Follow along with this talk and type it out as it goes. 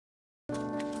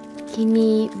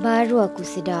Kini baru aku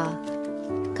sedar,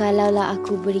 kalaulah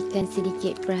aku berikan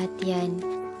sedikit perhatian,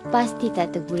 pasti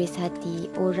tak terguris hati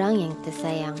orang yang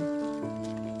tersayang.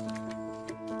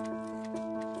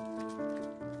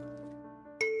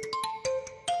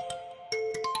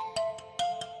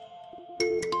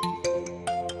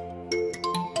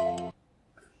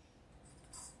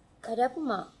 Ada apa,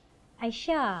 Mak?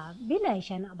 Aisyah, bila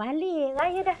Aisyah nak balik?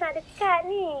 Raya dah nak dekat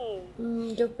ni.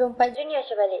 24 Jun ni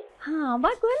Aisyah balik.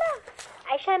 Baguslah.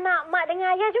 Aisyah nak mak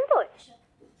dengan ayah jemput.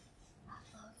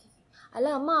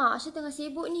 Alah, Mak, Aisyah tengah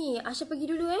sibuk ni. Aisyah pergi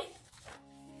dulu,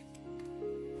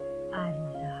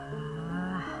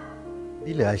 Alah.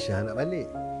 Bila Aisyah nak balik?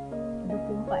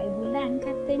 24 bulan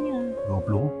katanya.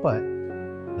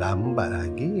 24? Lambat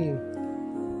lagi.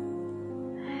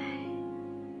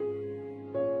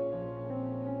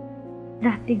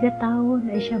 Dah 3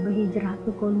 tahun Aisyah berhijrah ke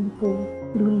Kuala Lumpur.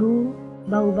 Dulu,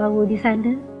 baru-baru di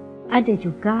sana, ada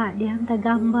juga dia hantar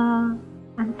gambar,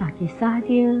 hantar kisah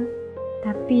dia.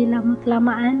 Tapi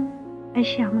lama-kelamaan,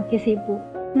 Aisyah makin sibuk.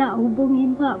 Nak hubungi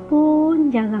mak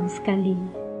pun jarang sekali.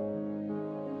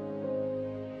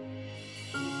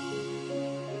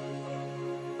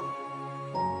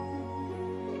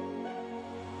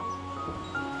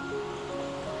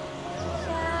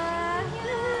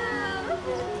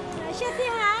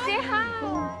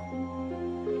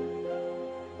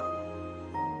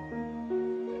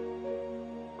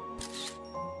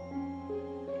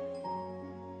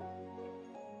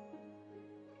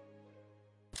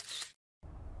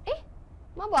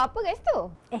 Mak buat apa kat situ?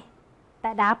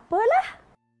 Tak ada apalah.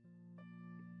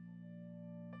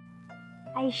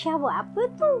 Aisyah buat apa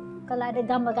tu? Kalau ada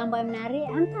gambar-gambar menarik,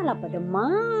 hantarlah pada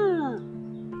mak.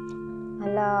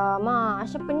 Alah, Mak,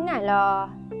 Aisyah penat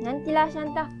lah. Nantilah Aisyah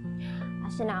hantar.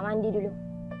 Aisyah nak mandi dulu.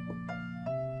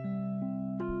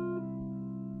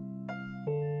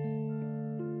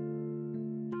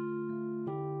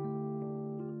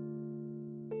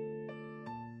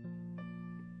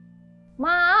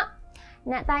 Mak,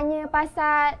 nak tanya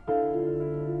pasal...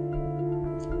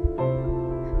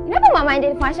 Kenapa Mak main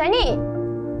telefon Aisyah ni?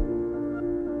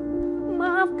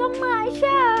 Maafkan mak,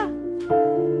 Aisyah.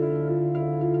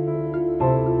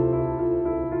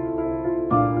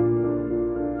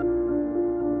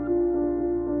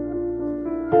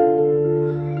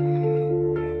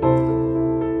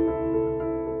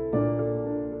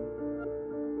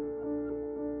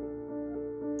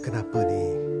 Kenapa ni?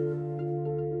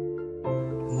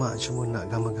 Mak cuma nak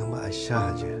gambar-gambar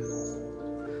Aisyah je.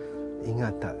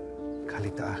 Ingat tak, kali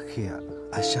terakhir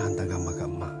Aisyah hantar gambar kat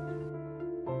Mak.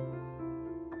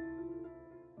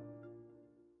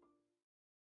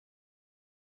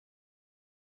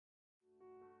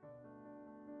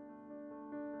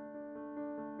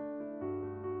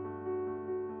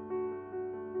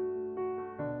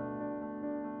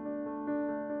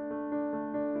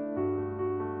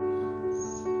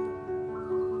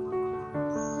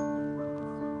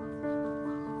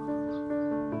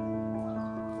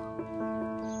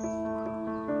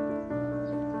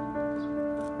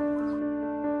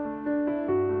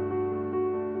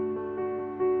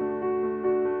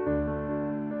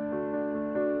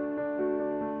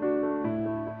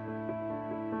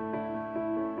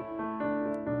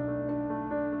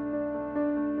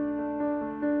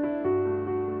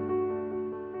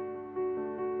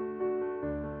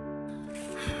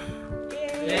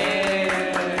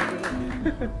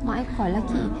 Mak call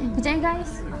lagi. Kejap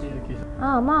guys.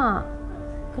 Mak.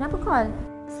 Kenapa call?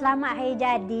 Selamat hari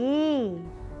jadi.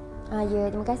 Ya,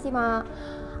 terima kasih Mak.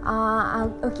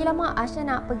 Okeylah Mak, Aisyah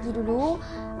nak pergi dulu.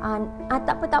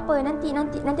 Tak apa. Nanti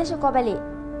Aisyah call balik.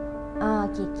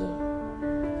 Okey.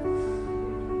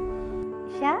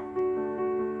 Syah?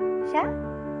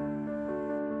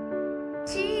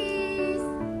 Cheese.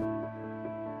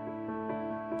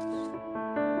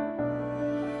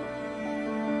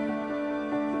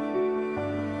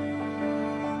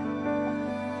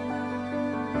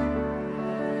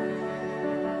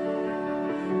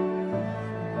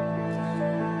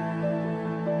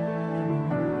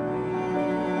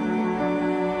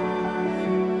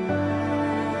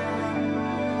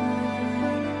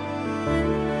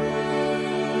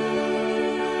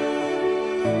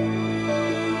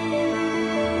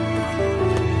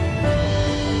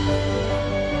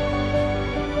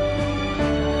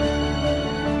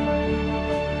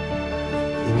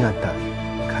 Ingat tak,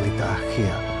 kali terakhir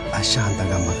Aisyah hantar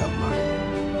gambar kat Mak.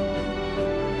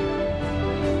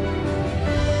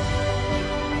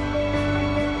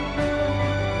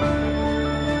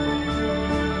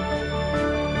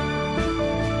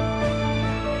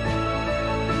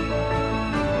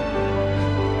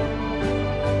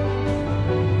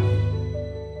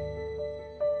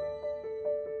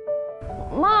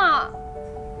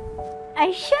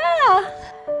 Aisyah!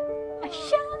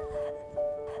 Aisyah!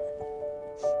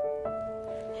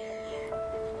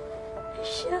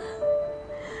 Aisyah,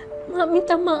 Mak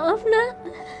minta maaf nak.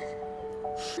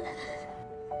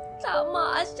 Tak,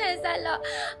 Mak. Aisyah yang salah.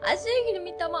 Aisyah yang kena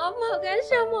minta maaf, Mak. Kan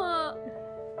Aisyah, Mak.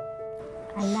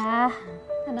 Alah,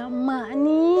 anak mak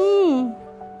ni.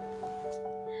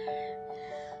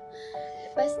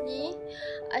 Lepas ni,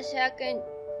 Aisyah akan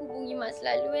hubungi Mak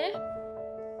selalu,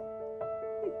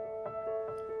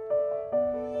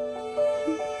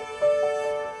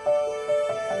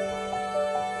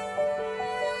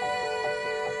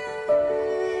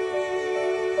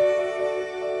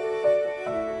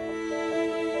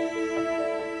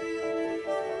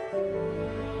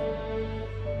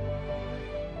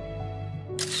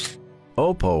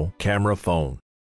 OPPO camera phone.